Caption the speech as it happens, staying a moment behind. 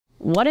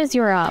what is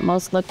your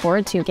most look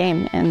forward to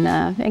game in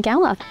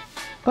Gala?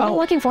 What are you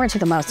looking forward to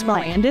the most?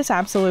 Landis,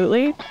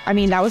 absolutely. I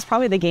mean, that was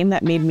probably the game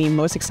that made me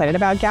most excited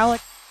about Gala.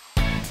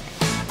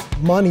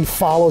 Money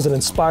follows an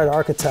inspired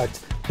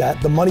architect that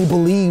the money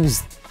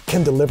believes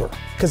can deliver.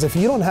 Because if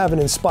you don't have an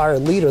inspired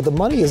leader, the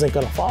money isn't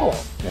going to follow.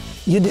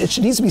 It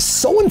needs to be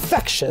so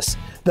infectious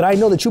that I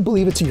know that you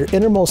believe it to your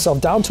innermost self,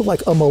 down to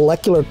like a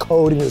molecular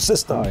code in your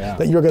system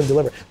that you're going to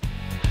deliver.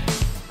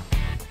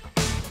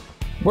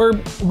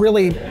 We're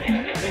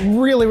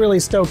really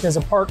stoked as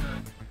a partner.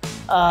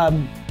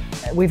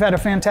 We've had a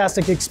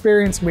fantastic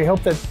experience. We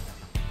hope that,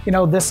 you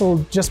know, this will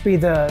just be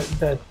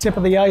the tip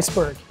of the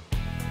iceberg.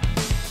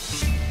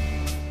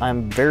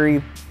 I'm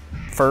very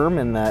firm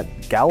in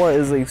that Gala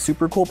is a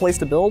super cool place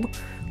to build,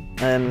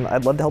 and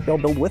I'd love to help y'all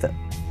build with it.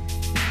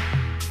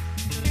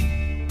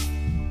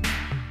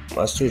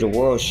 I see the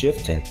world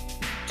shifting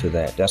to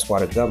that. That's why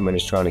the government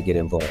is trying to get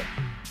involved.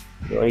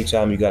 You know,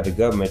 anytime you got the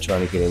government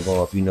trying to get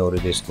involved, you know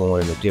that it's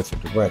going in a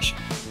different direction.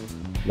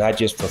 Not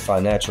just for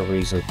financial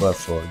reasons, but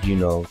for, you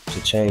know,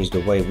 to change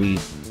the way we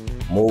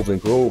move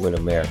and groove in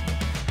America.